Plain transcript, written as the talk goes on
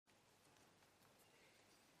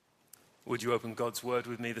Would you open God's word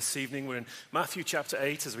with me this evening? We're in Matthew chapter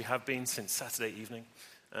 8, as we have been since Saturday evening.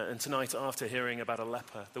 And tonight, after hearing about a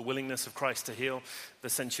leper, the willingness of Christ to heal the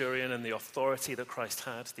centurion and the authority that Christ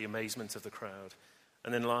had, the amazement of the crowd.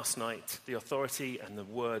 And then last night, the authority and the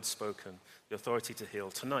word spoken, the authority to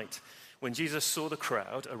heal. Tonight, when Jesus saw the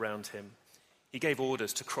crowd around him, he gave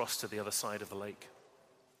orders to cross to the other side of the lake.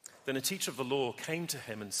 Then a teacher of the law came to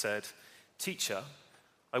him and said, "Teacher,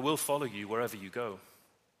 I will follow you wherever you go."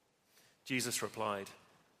 Jesus replied,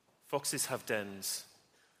 "Foxes have dens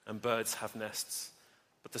and birds have nests,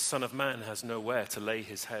 but the Son of Man has nowhere to lay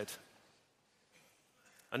his head."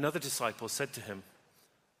 Another disciple said to him,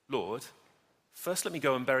 "Lord, first let me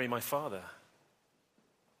go and bury my father."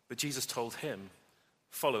 But Jesus told him,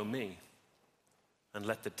 "Follow me, and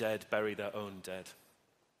let the dead bury their own dead."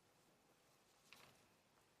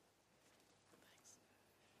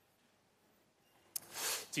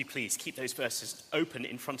 Do please keep those verses open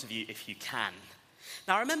in front of you if you can.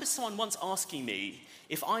 Now, I remember someone once asking me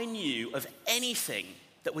if I knew of anything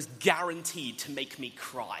that was guaranteed to make me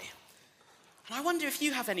cry. And I wonder if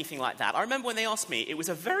you have anything like that. I remember when they asked me, it was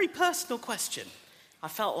a very personal question. I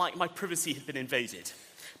felt like my privacy had been invaded.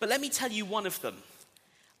 But let me tell you one of them.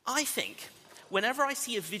 I think whenever I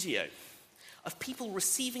see a video of people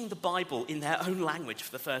receiving the Bible in their own language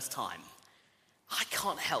for the first time, I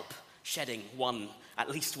can't help shedding at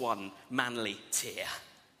least one manly tear.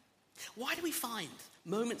 Why do we find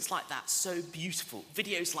moments like that so beautiful,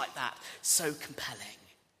 videos like that so compelling?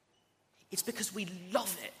 It's because we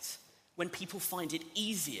love it when people find it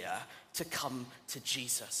easier to come to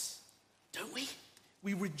Jesus, don't we?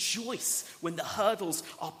 We rejoice when the hurdles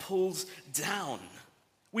are pulled down.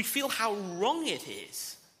 We feel how wrong it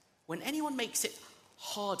is when anyone makes it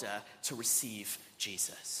harder to receive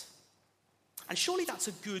Jesus. And surely that's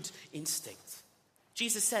a good instinct.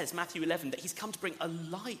 Jesus says, Matthew 11, that he's come to bring a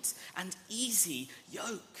light and easy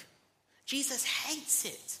yoke. Jesus hates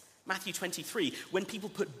it, Matthew 23, when people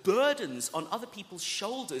put burdens on other people's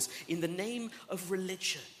shoulders in the name of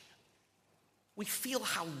religion. We feel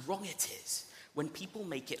how wrong it is when people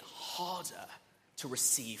make it harder to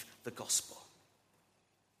receive the gospel.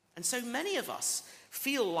 And so many of us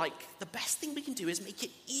feel like the best thing we can do is make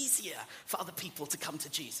it easier for other people to come to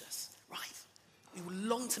Jesus, right? We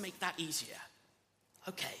long to make that easier.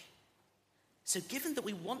 Okay, so given that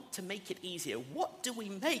we want to make it easier, what do we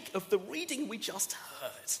make of the reading we just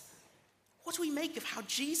heard? What do we make of how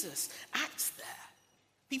Jesus acts there?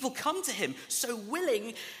 People come to him so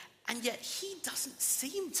willing, and yet he doesn't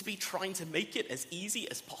seem to be trying to make it as easy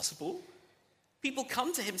as possible. People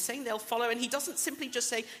come to him saying they'll follow, and he doesn't simply just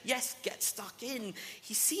say, "Yes, get stuck in."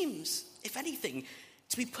 He seems, if anything,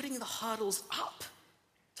 to be putting the hurdles up,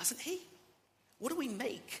 doesn't he? What do we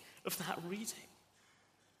make of that reading?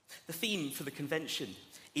 The theme for the convention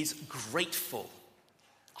is grateful.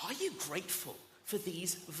 Are you grateful for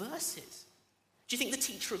these verses? Do you think the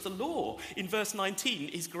teacher of the law in verse 19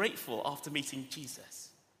 is grateful after meeting Jesus?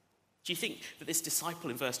 Do you think that this disciple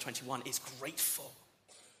in verse 21 is grateful?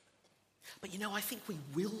 But I think we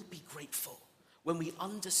will be grateful when we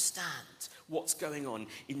understand what's going on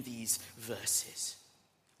in these verses.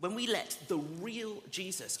 When we let the real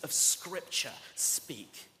Jesus of Scripture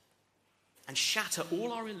speak and shatter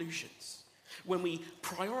all our illusions, when we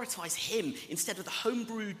prioritize him instead of the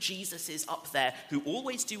homebrewed Jesuses up there who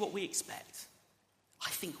always do what we expect, I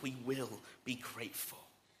think we will be grateful.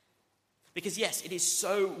 Because yes, it is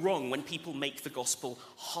so wrong when people make the gospel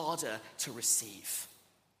harder to receive.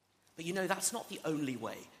 But that's not the only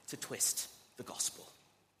way to twist the gospel.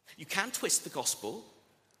 You can twist the gospel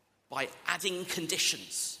by adding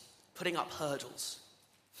conditions, putting up hurdles.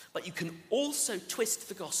 But you can also twist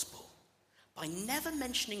the gospel by never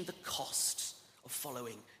mentioning the cost of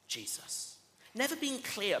following Jesus. Never being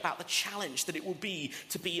clear about the challenge that it will be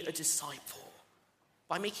to be a disciple.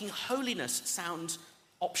 By making holiness sound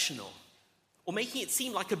optional. Or making it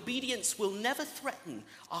seem like obedience will never threaten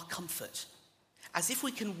our comfort. As if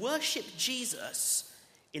we can worship Jesus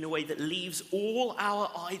in a way that leaves all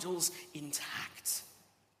our idols intact.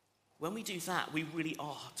 When we do that, we really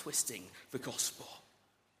are twisting the gospel.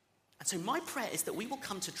 And so my prayer is that we will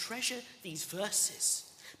come to treasure these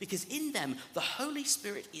verses because in them, the Holy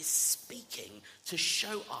Spirit is speaking to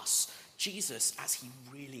show us Jesus as he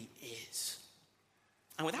really is.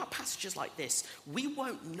 And without passages like this, we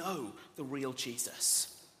won't know the real Jesus.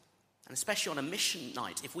 And especially on a mission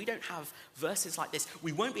night, if we don't have verses like this,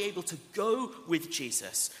 we won't be able to go with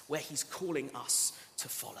Jesus where he's calling us to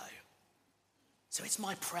follow. So it's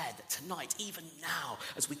my prayer that tonight, even now,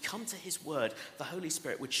 as we come to his word, the Holy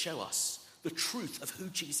Spirit would show us the truth of who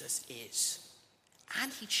Jesus is.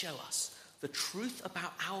 And he'd show us the truth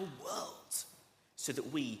about our world, so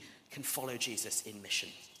that we can follow Jesus in mission.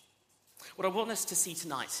 What I want us to see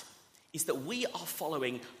tonight is that we are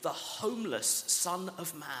following the homeless Son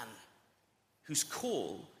of Man, whose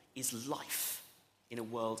call is life in a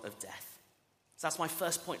world of death. So that's my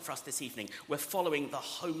first point for us this evening. We're following the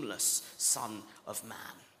homeless Son of Man.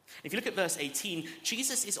 If you look at verse 18,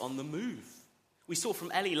 Jesus is on the move. We saw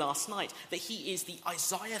from Ellie last night that he is the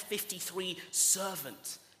Isaiah 53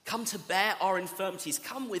 servant, come to bear our infirmities,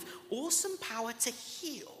 come with awesome power to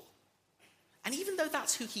heal. And even though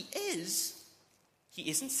that's who he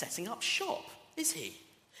isn't setting up shop, is he?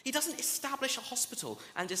 He doesn't establish a hospital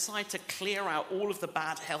and decide to clear out all of the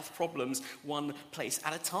bad health problems one place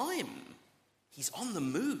at a time. He's on the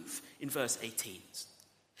move in verse 18.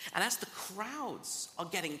 And as the crowds are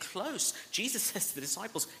getting close, Jesus says to the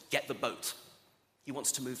disciples, get the boat. He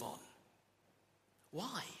wants to move on.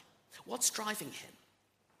 Why? What's driving him?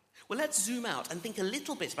 Well, let's zoom out and think a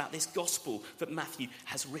little bit about this gospel that Matthew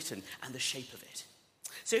has written and the shape of it.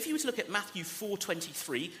 So if you were to look at Matthew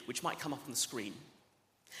 4:23, which might come up on the screen,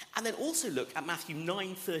 and then also look at Matthew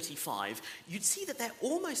 9:35, you'd see that they're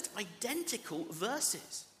almost identical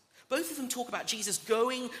verses. Both of them talk about Jesus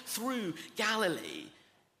going through Galilee,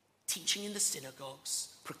 teaching in the synagogues,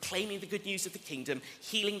 proclaiming the good news of the kingdom,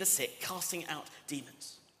 healing the sick, casting out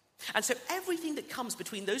demons. And so everything that comes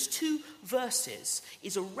between those two verses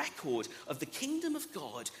is a record of the kingdom of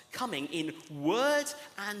God coming in word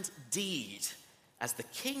and deed as the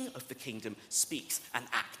king of the kingdom speaks and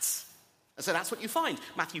acts. And so that's what you find.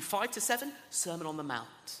 Matthew 5-7, Sermon on the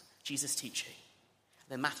Mount, Jesus teaching.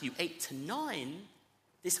 Then Matthew 8-9,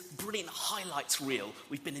 this brilliant highlights reel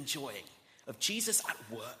we've been enjoying of Jesus at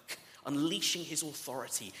work, unleashing his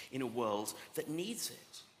authority in a world that needs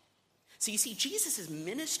it. So you see, Jesus'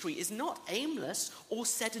 ministry is not aimless or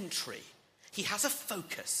sedentary. He has a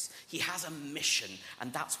focus, he has a mission,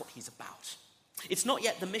 and that's what he's about. It's not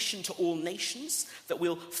yet the mission to all nations that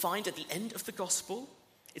we'll find at the end of the gospel.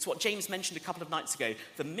 It's what James mentioned a couple of nights ago,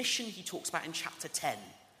 the mission he talks about in chapter 10,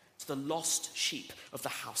 to the lost sheep of the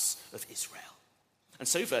house of Israel. And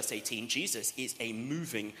so, verse 18, Jesus is a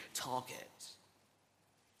moving target.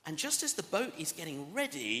 And just as the boat is getting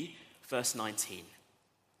ready, verse 19,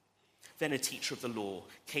 then a teacher of the law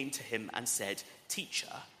came to him and said,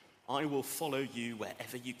 "Teacher, I will follow you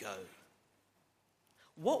wherever you go."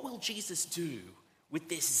 What will Jesus do with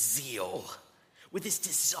this zeal, with this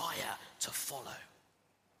desire to follow?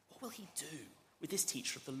 What will he do with this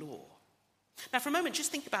teacher of the law? Now, for a moment,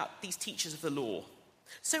 just think about these teachers of the law.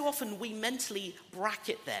 So often we mentally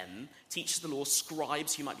bracket them, teachers of the law,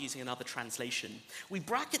 scribes, you might be using another translation. We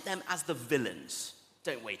bracket them as the villains,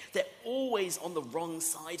 don't we? They're always on the wrong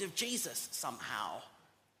side of Jesus somehow.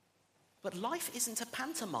 But life isn't a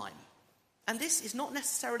pantomime. And this is not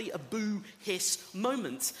necessarily a boo hiss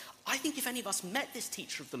moment. I think if any of us met this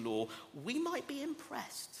teacher of the law, we might be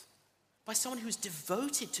impressed by someone who's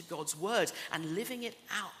devoted to God's word and living it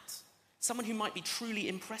out. Someone who might be truly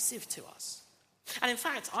impressive to us. And in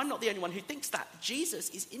fact, I'm not the only one who thinks that. Jesus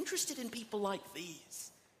is interested in people like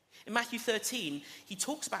these. In Matthew 13, he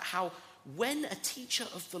talks about how when a teacher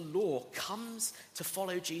of the law comes to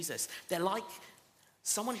follow Jesus, they're like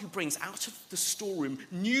someone who brings out of the storeroom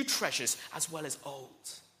new treasures as well as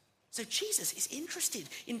old. So Jesus is interested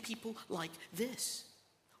in people like this.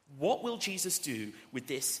 What will Jesus do with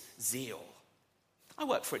this zeal? I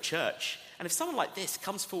work for a church, and if someone like this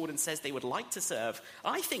comes forward and says they would like to serve,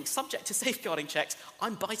 I think, subject to safeguarding checks,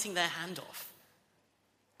 I'm biting their hand off.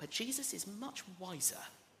 But Jesus is much wiser.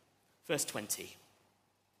 Verse 20,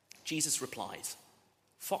 Jesus replied,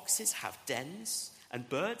 "Foxes have dens and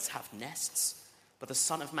birds have nests, but the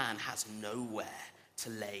Son of Man has nowhere to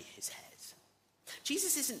lay his head."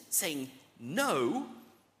 Jesus isn't saying no,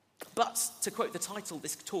 but to quote the title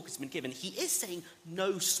this talk has been given, he is saying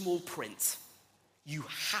no small print. You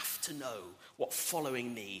have to know what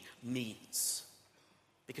following me means,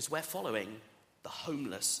 because we're following the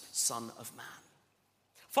homeless Son of Man.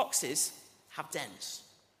 Foxes have dens.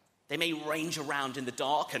 They may range around in the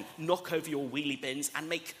dark and knock over your wheelie bins and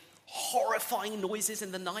make horrifying noises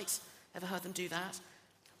in the night. Ever heard them do that?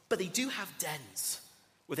 But they do have dens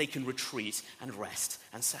where they can retreat and rest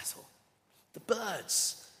and settle. The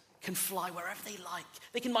birds can fly wherever they like.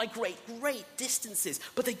 They can migrate great distances,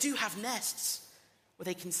 but they do have nests where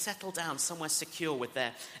they can settle down somewhere secure with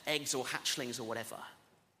their eggs or hatchlings or whatever.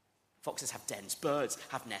 Foxes have dens, birds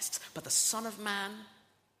have nests, but the Son of Man,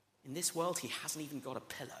 in this world, he hasn't even got a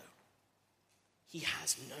pillow. He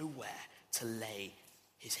has nowhere to lay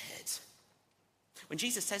his head. When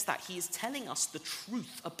Jesus says that, he is telling us the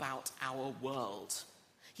truth about our world.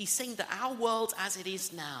 He's saying that our world as it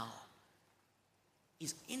is now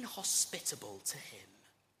is inhospitable to him.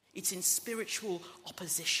 It's in spiritual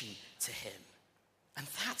opposition to him. And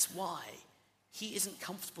that's why he isn't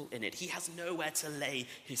comfortable in it. He has nowhere to lay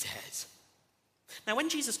his head. Now, when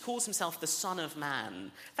Jesus calls himself the Son of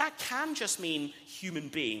Man, that can just mean human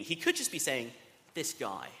being. He could just be saying, this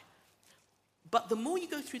guy. But the more you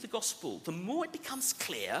go through the gospel, the more it becomes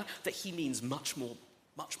clear that he means much more,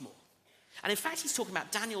 much more. And in fact, he's talking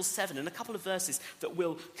about Daniel 7 and a couple of verses that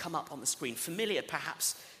will come up on the screen, familiar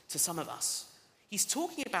perhaps to some of us. He's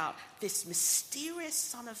talking about this mysterious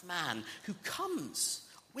Son of Man who comes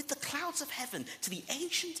with the clouds of heaven to the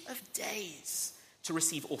Ancient of Days to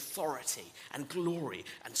receive authority and glory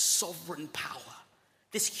and sovereign power.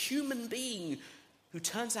 This human being who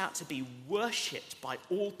turns out to be worshipped by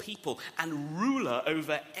all people and ruler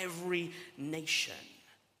over every nation.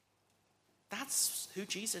 That's who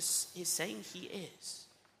Jesus is saying he is.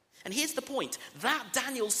 And here's the point. That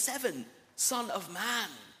Daniel 7 Son of Man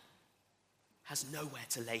has nowhere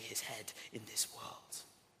to lay his head in this world.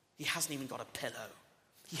 He hasn't even got a pillow.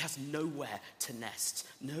 He has nowhere to nest,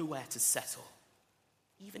 nowhere to settle.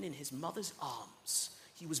 Even in his mother's arms,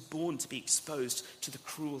 he was born to be exposed to the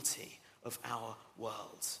cruelty of our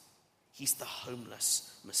world. He's the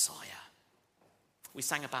homeless Messiah. We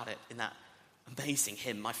sang about it in that amazing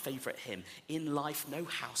hymn, my favorite hymn. In life, no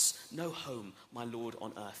house, no home my Lord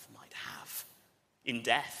on earth might have. In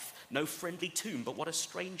death, no friendly tomb, but what a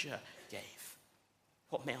stranger gave.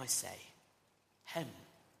 What may I say? Hem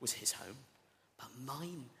was his home, but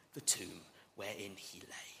mine the tomb wherein he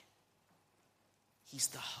lay. He's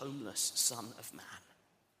the homeless Son of Man.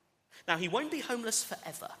 Now, he won't be homeless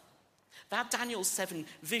forever. That Daniel 7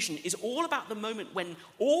 vision is all about the moment when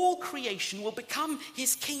all creation will become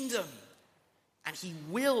his kingdom. And he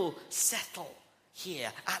will settle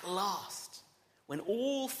here at last, when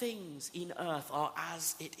all things in earth are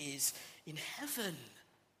as it is in heaven.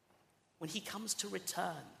 When he comes to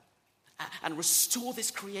return and restore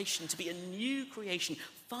this creation to be a new creation,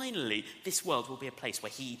 finally, this world will be a place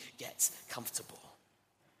where he gets comfortable.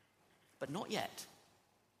 But not yet.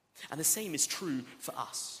 And the same is true for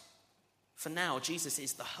us. For now, Jesus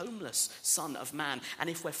is the homeless Son of Man. And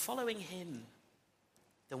if we're following him,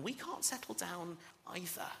 then we can't settle down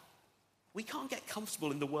either. We can't get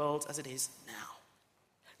comfortable in the world as it is now.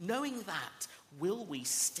 Knowing that, will we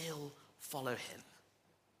still follow him?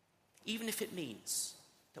 Even if it means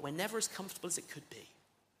that we're never as comfortable as it could be.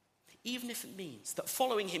 Even if it means that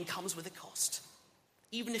following him comes with a cost.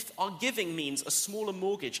 Even if our giving means a smaller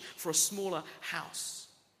mortgage for a smaller house.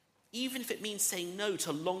 Even if it means saying no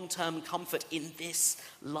to long-term comfort in this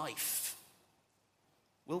life.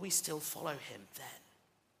 Will we still follow him then?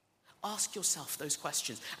 Ask yourself those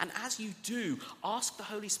questions. And as you do, ask the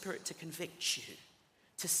Holy Spirit to convict you,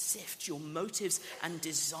 to sift your motives and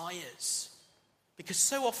desires. Because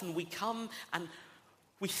so often we come and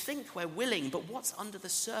we think we're willing, but what's under the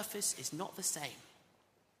surface is not the same.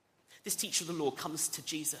 This teacher of the law comes to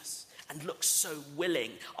Jesus and looks so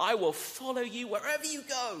willing. I will follow you wherever you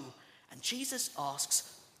go. And Jesus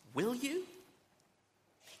asks, will you?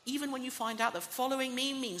 Even when you find out that following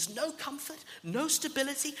me means no comfort, no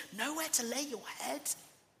stability, nowhere to lay your head,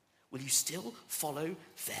 will you still follow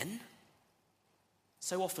then?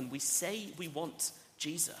 So often we say we want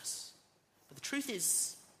Jesus, but the truth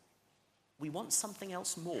is we want something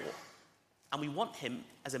else more, and we want him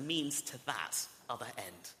as a means to that other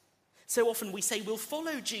end. So often we say we'll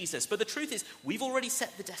follow Jesus, but the truth is we've already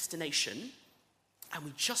set the destination, and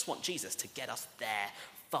we just want Jesus to get us there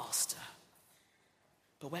faster.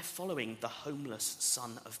 But we're following the homeless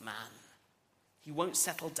Son of Man. He won't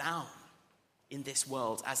settle down in this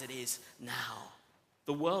world as it is now.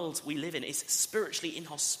 The world we live in is spiritually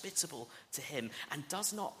inhospitable to him and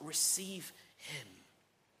does not receive him.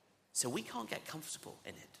 So we can't get comfortable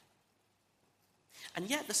in it. And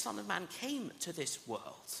yet the Son of Man came to this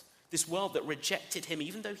world that rejected him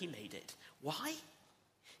even though he made it. Why?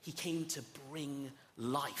 He came to bring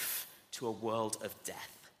life to a world of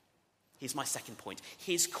death. Here's my second point.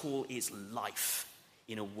 His call is life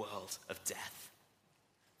in a world of death.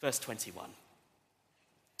 Verse 21.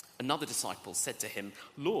 Another disciple said to him,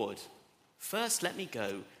 Lord, first let me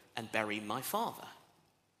go and bury my father.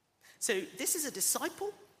 So this is a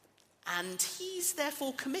disciple, and he's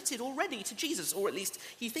therefore committed already to Jesus, or at least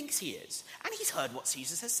he thinks he is. And he's heard what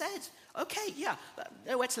Jesus has said. Okay, yeah,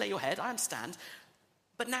 nowhere to lay your head, I understand.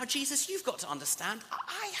 But now, Jesus, you've got to understand,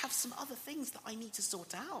 I have some other things that I need to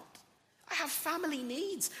sort out. I have family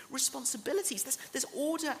needs, responsibilities. There's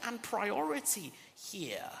order and priority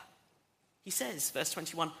here. He says, verse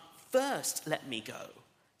 21, first let me go.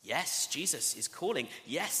 Yes, Jesus is calling.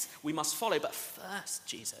 Yes, we must follow, but first,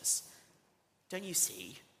 Jesus, Don't you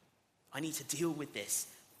see? I need to deal with this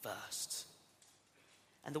first.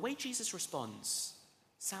 And the way Jesus responds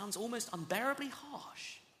sounds almost unbearably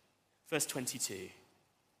harsh. Verse 22.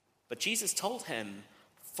 But Jesus told him,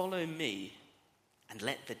 "Follow me and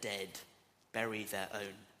let the dead bury their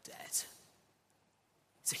own dead."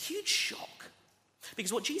 It's a huge shock.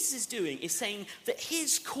 Because what Jesus is doing is saying that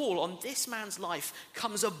his call on this man's life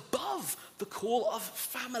comes above the call of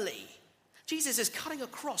family. Jesus is cutting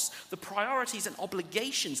across the priorities and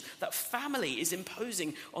obligations that family is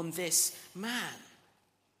imposing on this man.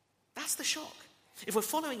 That's the shock. If we're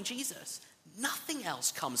following Jesus, nothing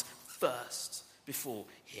else comes first before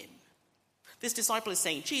him. This disciple is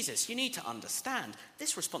saying, Jesus, you need to understand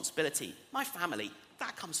this responsibility, my family,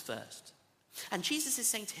 that comes first. And Jesus is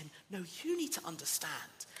saying to him, no, you need to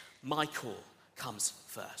understand my call comes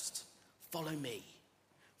first. Follow me.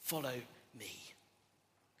 Follow me.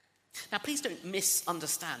 Now, please don't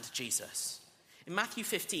misunderstand Jesus. In Matthew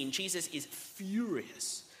 15, Jesus is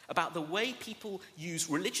furious about the way people use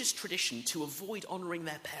religious tradition to avoid honoring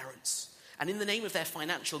their parents. And in the name of their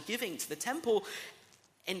financial giving to the temple,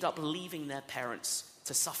 end up leaving their parents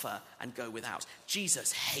to suffer and go without.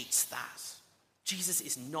 Jesus hates that. Jesus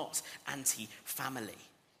is not anti-family.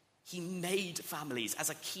 He made families as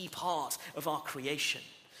a key part of our creation.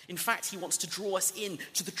 In fact, he wants to draw us in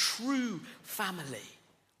to the true family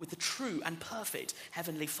with the true and perfect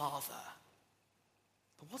Heavenly Father.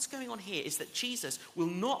 But what's going on here is that Jesus will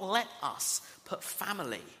not let us put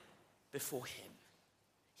family before him.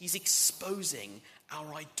 He's exposing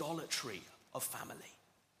our idolatry of family.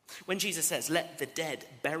 When Jesus says, let the dead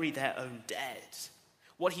bury their own dead,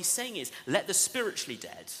 what he's saying is, let the spiritually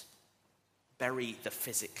dead bury the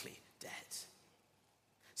physically dead.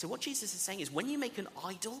 So what Jesus is saying is, when you make an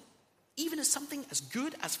idol, even as something as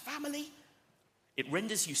good as family, it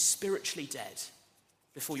renders you spiritually dead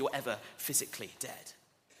before you're ever physically dead.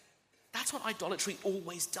 That's what idolatry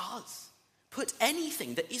always does. Put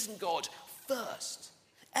anything that isn't God first.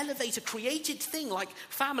 Elevate a created thing like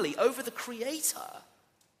family over the Creator.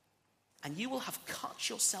 And you will have cut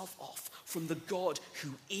yourself off from the God who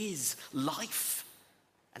is life.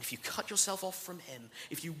 And if you cut yourself off from him,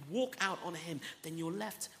 if you walk out on him, then you're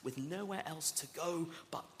left with nowhere else to go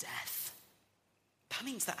but death. That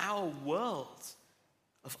means that our world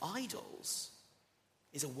of idols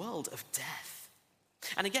is a world of death.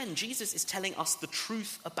 And again, Jesus is telling us the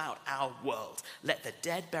truth about our world. Let the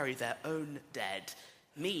dead bury their own dead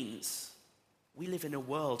means we live in a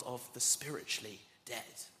world of the spiritually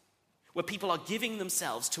dead, where people are giving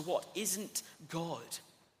themselves to what isn't God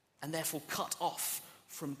and therefore cut off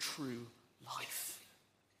from true life.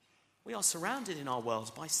 We are surrounded in our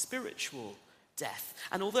world by spiritual death.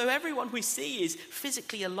 And although everyone we see is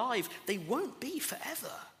physically alive, they won't be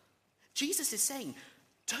forever. Jesus is saying,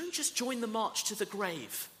 don't just join the march to the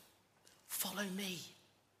grave. Follow me.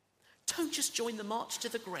 Don't just join the march to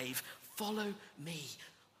the grave. Follow me.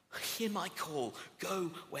 Hear my call.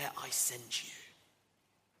 Go where I send you.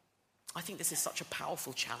 I think this is such a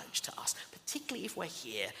powerful challenge to us, particularly if we're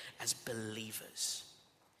here as believers.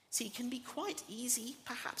 See, it can be quite easy,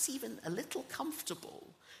 perhaps even a little comfortable,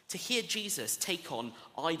 to hear Jesus take on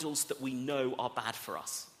idols that we know are bad for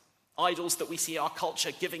us. Idols that we see our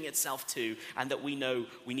culture giving itself to and that we know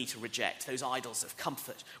we need to reject. Those idols of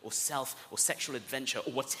comfort or self or sexual adventure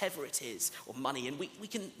or whatever it is, or money. And we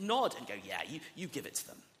can nod and go, yeah, you give it to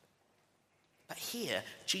them. But here,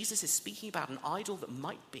 Jesus is speaking about an idol that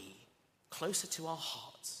might be closer to our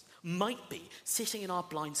hearts, might be sitting in our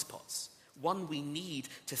blind spots, one we need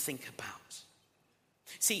to think about.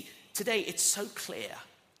 See, today it's so clear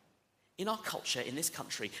in our culture, in this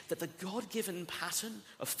country, that the God-given pattern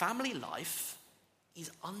of family life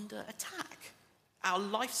is under attack. Our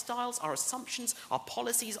lifestyles, our assumptions, our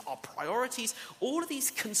policies, our priorities, all of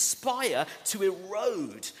these conspire to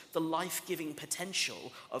erode the life-giving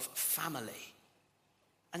potential of family.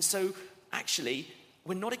 And so, actually,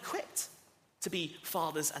 we're not equipped to be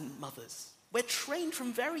fathers and mothers. We're trained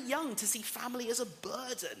from very young to see family as a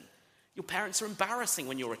burden. Your parents are embarrassing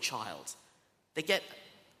when you're a child. They get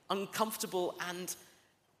uncomfortable and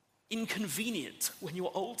inconvenient when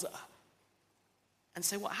you're older. And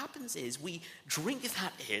so what happens is we drink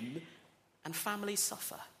that in and families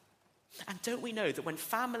suffer. And don't we know that when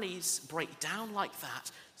families break down like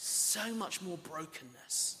that, so much more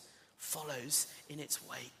brokenness follows in its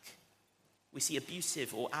wake. We see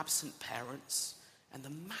abusive or absent parents and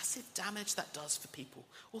the massive damage that does for people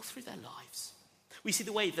all through their lives. We see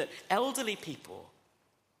the way that elderly people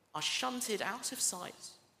are shunted out of sight,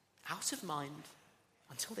 out of mind,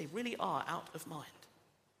 until they really are out of mind.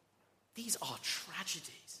 These are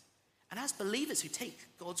tragedies. And as believers who take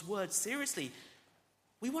God's word seriously,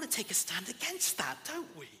 we want to take a stand against that,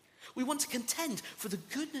 don't we? We want to contend for the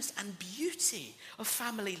goodness and beauty of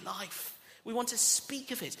family life. We want to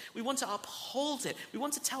speak of it. We want to uphold it. We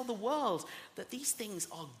want to tell the world that these things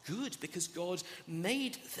are good because God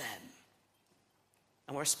made them.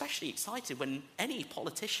 And we're especially excited when any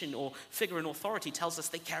politician or figure in authority tells us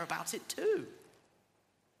they care about it too.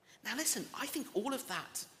 Now listen, I think all of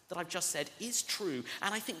that I've just said is true,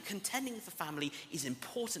 and I think contending for family is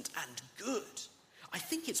important and good. I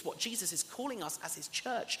think it's what Jesus is calling us as his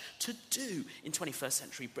church to do in 21st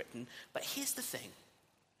century Britain. But here's the thing.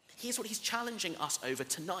 Here's what he's challenging us over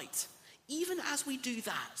tonight. Even as we do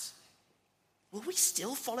that, will we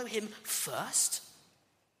still follow him first?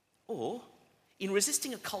 Or, in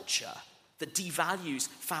resisting a culture that devalues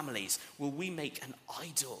families, will we make an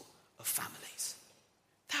idol of families?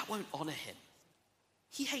 That won't honor him.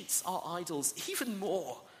 He hates our idols even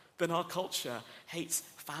more than our culture hates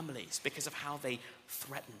families because of how they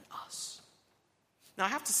threaten us. Now, I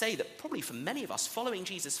have to say that probably for many of us, following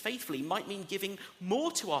Jesus faithfully might mean giving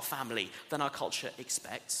more to our family than our culture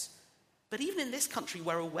expects. But even in this country,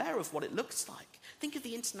 we're aware of what it looks like. Think of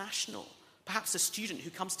the international, perhaps a student who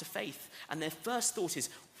comes to faith and their first thought is,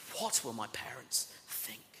 what will my parents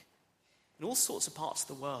think? In all sorts of parts of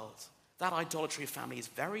the world, that idolatry of family is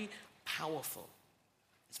very powerful.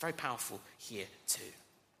 It's very powerful here too.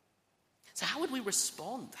 So how would we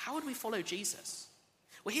respond? How would we follow Jesus?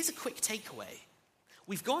 Well, here's a quick takeaway.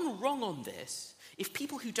 We've gone wrong on this if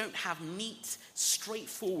people who don't have neat,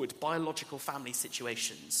 straightforward biological family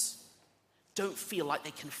situations don't feel like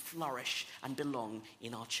they can flourish and belong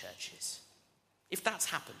in our churches. If that's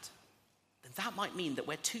happened, then that might mean that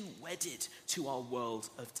we're too wedded to our world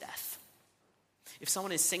of death. If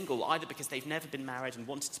someone is single, either because they've never been married and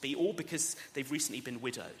wanted to be, or because they've recently been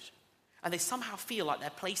widowed, and they somehow feel like their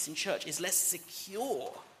place in church is less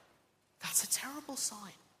secure, that's a terrible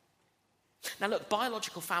sign. Now look,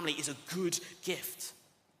 biological family is a good gift.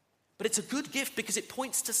 But it's a good gift because it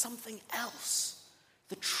points to something else.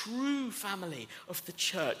 The true family of the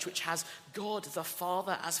church, which has God the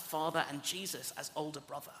Father as Father and Jesus as older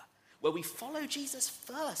brother, where we follow Jesus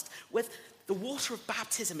first, where the water of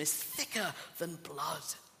baptism is thicker than blood.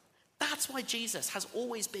 That's why Jesus has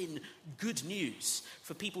always been good news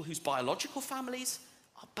for people whose biological families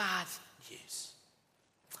are bad news.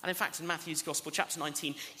 And in fact, in Matthew's Gospel, chapter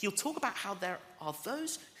 19, he'll talk about how there are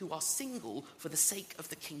those who are single for the sake of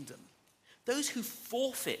the kingdom. Those who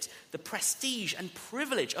forfeit the prestige and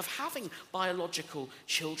privilege of having biological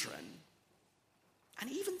children. And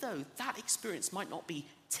even though that experience might not be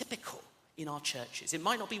typical in our churches, it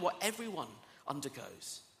might not be what everyone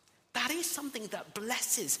undergoes, that is something that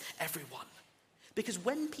blesses everyone. Because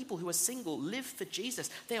when people who are single live for Jesus,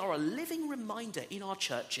 they are a living reminder in our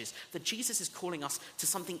churches that Jesus is calling us to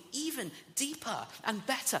something even deeper and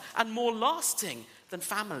better and more lasting than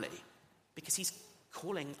family. Because he's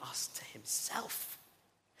calling us to himself.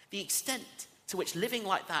 The extent to which living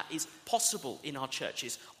like that is possible in our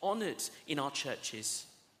churches, honored in our churches,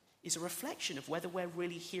 is a reflection of whether we're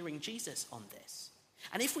really hearing Jesus on this.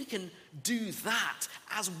 And if we can do that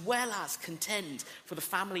as well as contend for the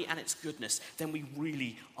family and its goodness, then we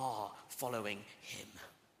really are following him.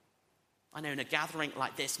 I know in a gathering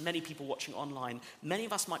like this, many people watching online, many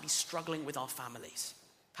of us might be struggling with our families.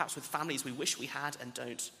 Perhaps with families we wish we had and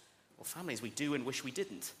don't, or families we do and wish we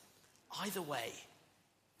didn't. Either way,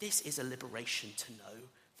 this is a liberation to know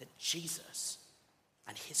that Jesus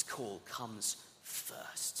and his call comes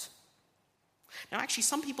first. Now, actually,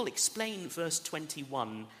 some people explain verse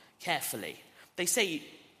 21 carefully. They say,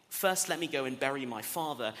 "First let me go and bury my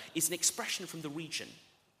father," is an expression from the region.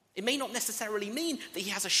 It may not necessarily mean that he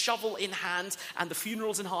has a shovel in hand and the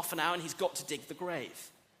funeral's in half an hour and he's got to dig the grave.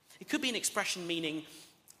 It could be an expression meaning,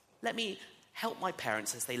 let me help my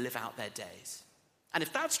parents as they live out their days. And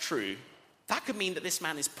if that's true, that could mean that this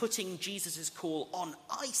man is putting Jesus' call on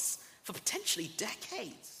ice for potentially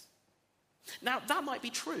decades. Now, that might be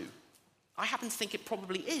true. I happen to think it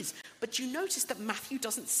probably is. But you notice that Matthew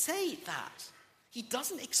doesn't say that. He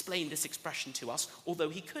doesn't explain this expression to us, although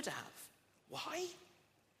he could have. Why?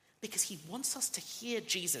 Because he wants us to hear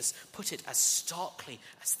Jesus put it as starkly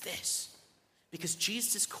as this. Because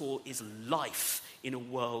Jesus' call is life in a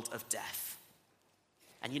world of death.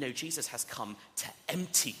 And you know, Jesus has come to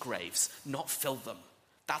empty graves, not fill them.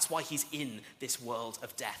 That's why he's in this world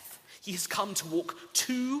of death. He has come to walk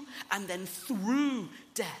to and then through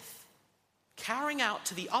death, carrying out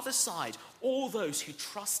to the other side all those who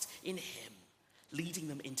trust in him, leading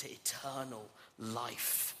them into eternal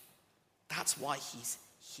life. That's why he's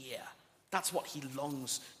here. That's what he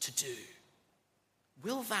longs to do.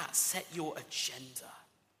 Will that set your agenda?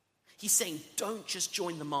 He's saying, don't just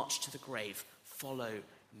join the march to the grave, follow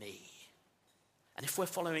me. And if we're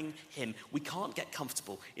following him, we can't get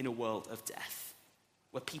comfortable in a world of death,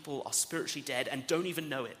 where people are spiritually dead and don't even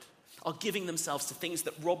know it, are giving themselves to things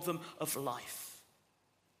that rob them of life.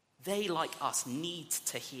 They, like us, need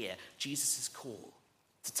to hear Jesus' call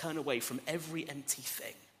to turn away from every empty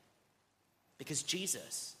thing. Because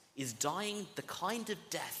Jesus is dying the kind of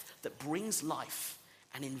death that brings life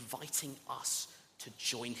and inviting us to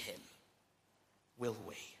join him. Will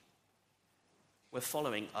we? We're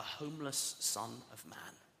following a homeless Son of Man,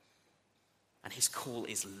 and his call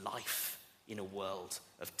is life in a world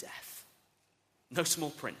of death. No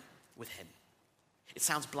small print with him. It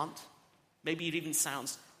sounds blunt. Maybe it even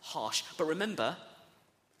sounds harsh. But remember,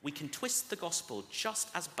 we can twist the gospel just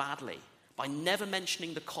as badly by never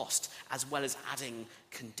mentioning the cost as well as adding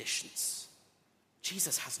conditions.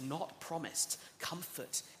 Jesus has not promised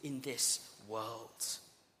comfort in this world.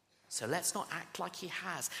 So let's not act like he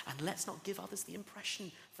has, and let's not give others the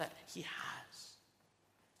impression that he has.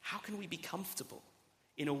 How can we be comfortable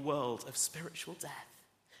in a world of spiritual death?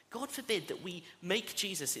 God forbid that we make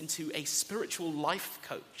Jesus into a spiritual life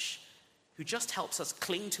coach who just helps us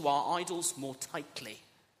cling to our idols more tightly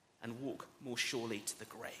and walk more surely to the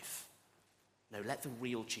grave. No, let the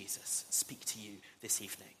real Jesus speak to you this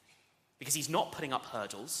evening. Because he's not putting up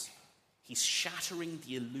hurdles. He's shattering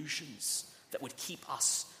the illusions that would keep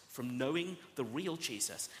us from knowing the real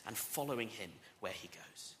Jesus and following him where he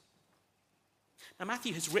goes. Now,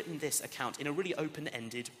 Matthew has written this account in a really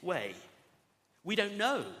open-ended way. We don't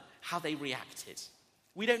know how they reacted.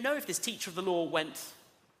 We don't know if this teacher of the law went,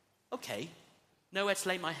 okay, nowhere to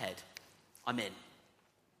lay my head, I'm in.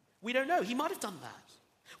 We don't know. He might have done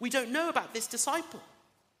that. We don't know about this disciple.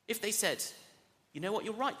 If they said, you know what,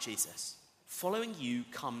 you're right, Jesus. Following you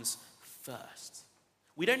comes first.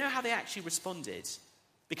 We don't know how they actually responded,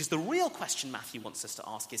 because the real question Matthew wants us to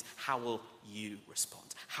ask is, how will you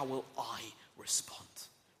respond? How will I respond?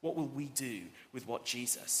 What will we do with what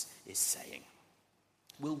Jesus is saying?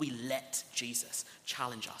 Will we let Jesus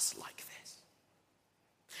challenge us like this?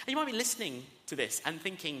 And you might be listening to this and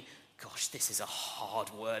thinking, gosh, this is a hard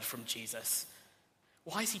word from Jesus.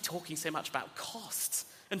 Why is he talking so much about cost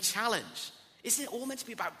and challenge? Isn't it all meant to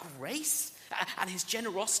be about grace and his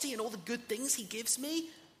generosity and all the good things he gives me?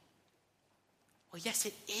 Well, yes,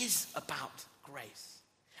 it is about grace.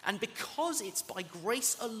 And because it's by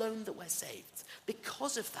grace alone that we're saved,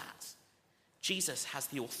 because of that, Jesus has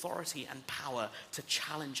the authority and power to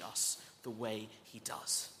challenge us the way he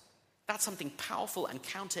does. That's something powerful and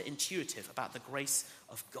counterintuitive about the grace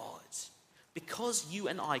of God. Because you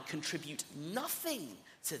and I contribute nothing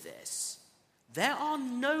to this, there are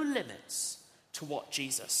no limits to what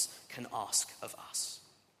Jesus can ask of us.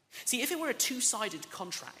 See, if it were a two-sided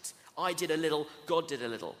contract, I did a little, God did a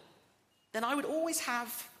little, then I would always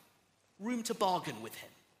have room to bargain with him.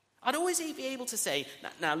 I'd always be able to say,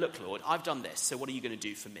 now look, Lord, I've done this, so what are you going to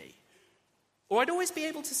do for me? Or I'd always be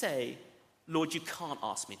able to say, Lord, you can't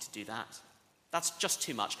ask me to do that. That's just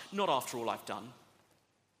too much, not after all I've done.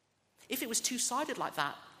 If it was two-sided like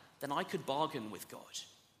that, then I could bargain with God.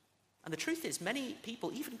 And the truth is, many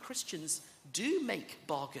people, even Christians, do make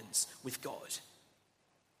bargains with God.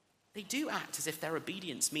 They do act as if their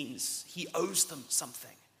obedience means he owes them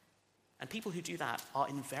something. And people who do that are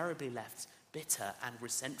invariably left bitter and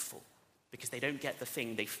resentful because they don't get the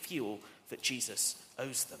thing they feel that Jesus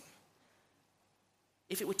owes them.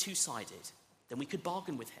 If it were two-sided, then we could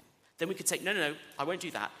bargain with him. Then we could say, no, I won't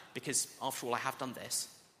do that because after all I have done this.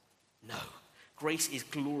 No, grace is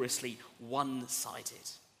gloriously one-sided.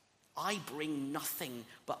 I bring nothing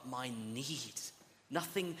but my need,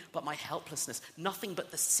 nothing but my helplessness, nothing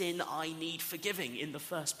but the sin I need forgiving in the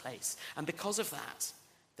first place. And because of that,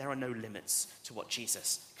 there are no limits to what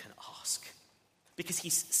Jesus can ask. Because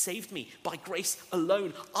he's saved me by grace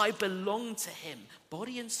alone. I belong to him,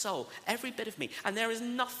 body and soul, every bit of me. And there is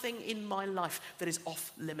nothing in my life that is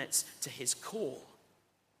off limits to his call.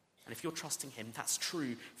 And if you're trusting him, that's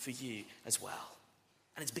true for you as well.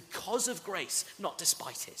 And it's because of grace, not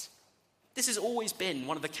despite it. This has always been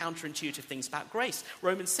one of the counterintuitive things about grace.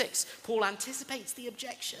 Romans 6, Paul anticipates the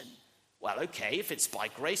objection. Well, okay, if it's by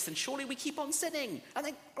grace, then surely we keep on sinning. And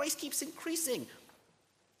then grace keeps increasing.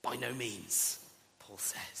 By no means, Paul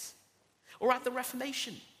says. Or at the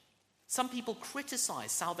Reformation, some people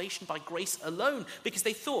criticize salvation by grace alone because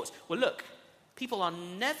they thought, well, look, people are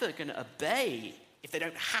never going to obey if they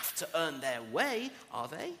don't have to earn their way, are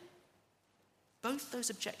they? Both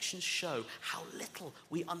those objections show how little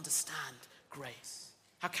we understand grace,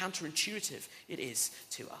 how counterintuitive it is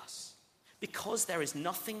to us. Because there is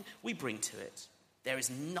nothing we bring to it, There is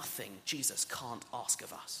nothing Jesus can't ask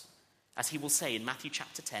of us. As he will say in Matthew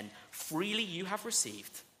chapter 10, freely you have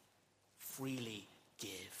received, freely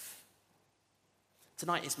give.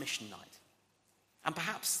 Tonight is mission night. And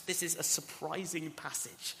perhaps this is a surprising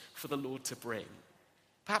passage for the Lord to bring.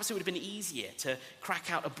 Perhaps it would have been easier to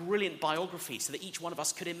crack out a brilliant biography so that each one of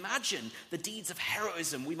us could imagine the deeds of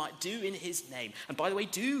heroism we might do in his name. And by the way,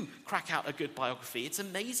 do crack out a good biography. It's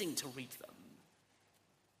amazing to read them.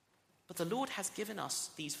 But the Lord has given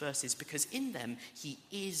us these verses because in them he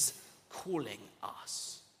is calling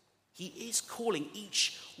us. He is calling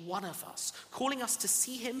each one of us, calling us to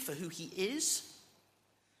see him for who he is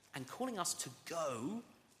and calling us to go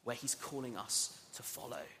where he's calling us to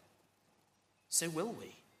follow. So will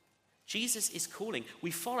we? Jesus is calling.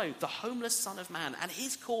 We follow the homeless Son of Man, and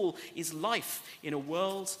his call is life in a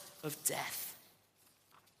world of death.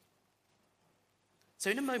 So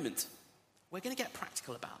in a moment, we're going to get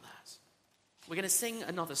practical about that. We're going to sing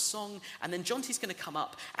another song, and then Jonty's going to come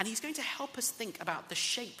up, and he's going to help us think about the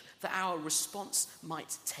shape that our response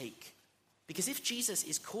might take. Because if Jesus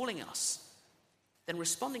is calling us, then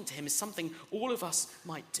responding to him is something all of us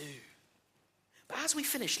might do. But as we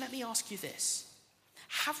finish, let me ask you this.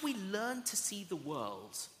 Have we learned to see the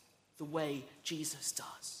world the way Jesus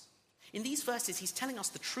does? In these verses, he's telling us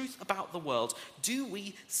the truth about the world. Do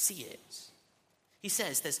we see it? He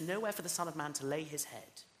says there's nowhere for the Son of Man to lay his head.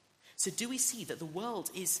 So do we see that the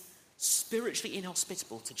world is spiritually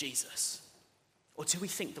inhospitable to Jesus? Or do we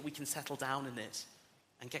think that we can settle down in it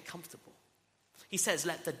and get comfortable? He says,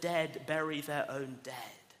 let the dead bury their own dead.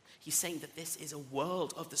 He's saying that this is a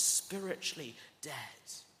world of the spiritually dead.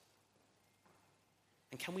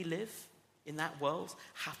 And can we live in that world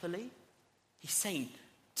happily? He's saying,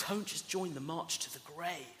 don't just join the march to the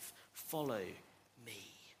grave. Follow me.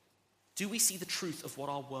 Do we see the truth of what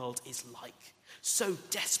our world is like? So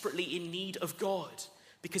desperately in need of God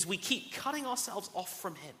because we keep cutting ourselves off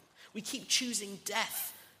from him. We keep choosing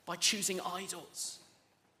death by choosing idols.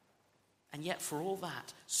 And yet for all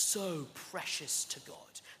that, so precious to God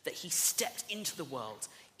that he stepped into the world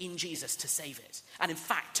in Jesus to save it. And in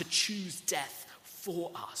fact, to choose death for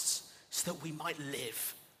us so that we might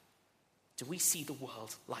live. Do we see the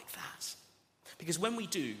world like that? Because when we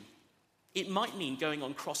do, it might mean going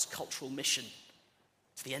on cross-cultural mission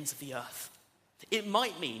to the ends of the earth. It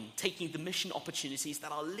might mean taking the mission opportunities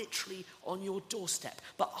that are literally on your doorstep.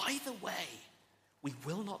 But either way, we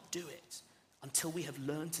will not do it until we have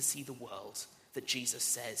learned to see the world that Jesus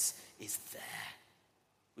says is there.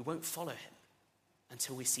 We won't follow him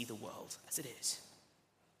until we see the world as it is.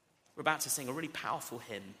 We're about to sing a really powerful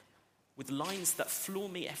hymn with lines that floor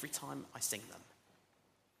me every time I sing them.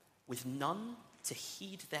 With none to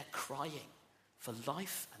heed their crying for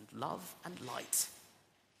life and love and light,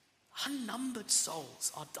 unnumbered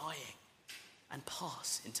souls are dying and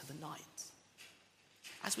pass into the night.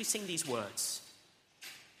 As we sing these words,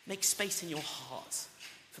 make space in your heart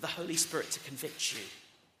for the Holy Spirit to convict you.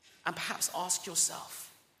 And perhaps ask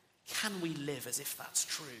yourself, can we live as if that's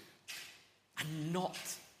true? And not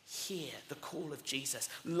hear the call of Jesus,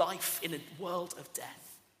 life in a world of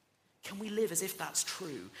death. Can we live as if that's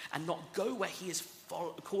true and not go where he is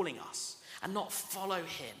calling us and not follow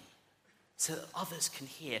him so that others can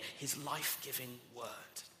hear his life-giving word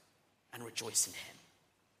and rejoice in him?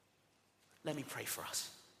 Let me pray for us.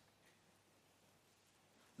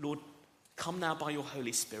 Lord, come now by your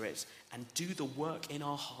Holy Spirit and do the work in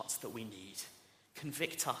our hearts that we need.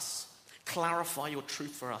 Convict us. Clarify your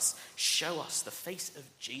truth for us. Show us the face of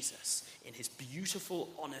Jesus in his beautiful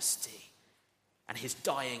honesty and his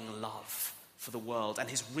dying love for the world and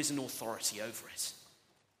his risen authority over it.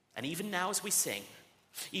 And even now as we sing,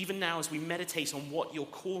 even now as we meditate on what your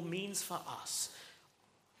call means for us,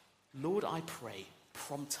 Lord, I pray,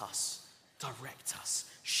 prompt us, direct us,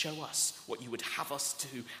 show us what you would have us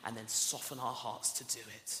do, and then soften our hearts to do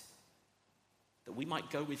it. That we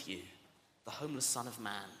might go with you, the homeless Son of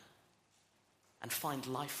Man, and find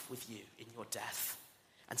life with you in your death,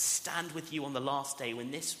 and stand with you on the last day when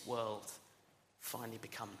this world finally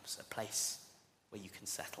becomes a place where you can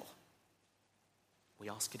settle. We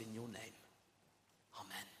ask it in your name.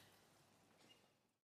 Amen.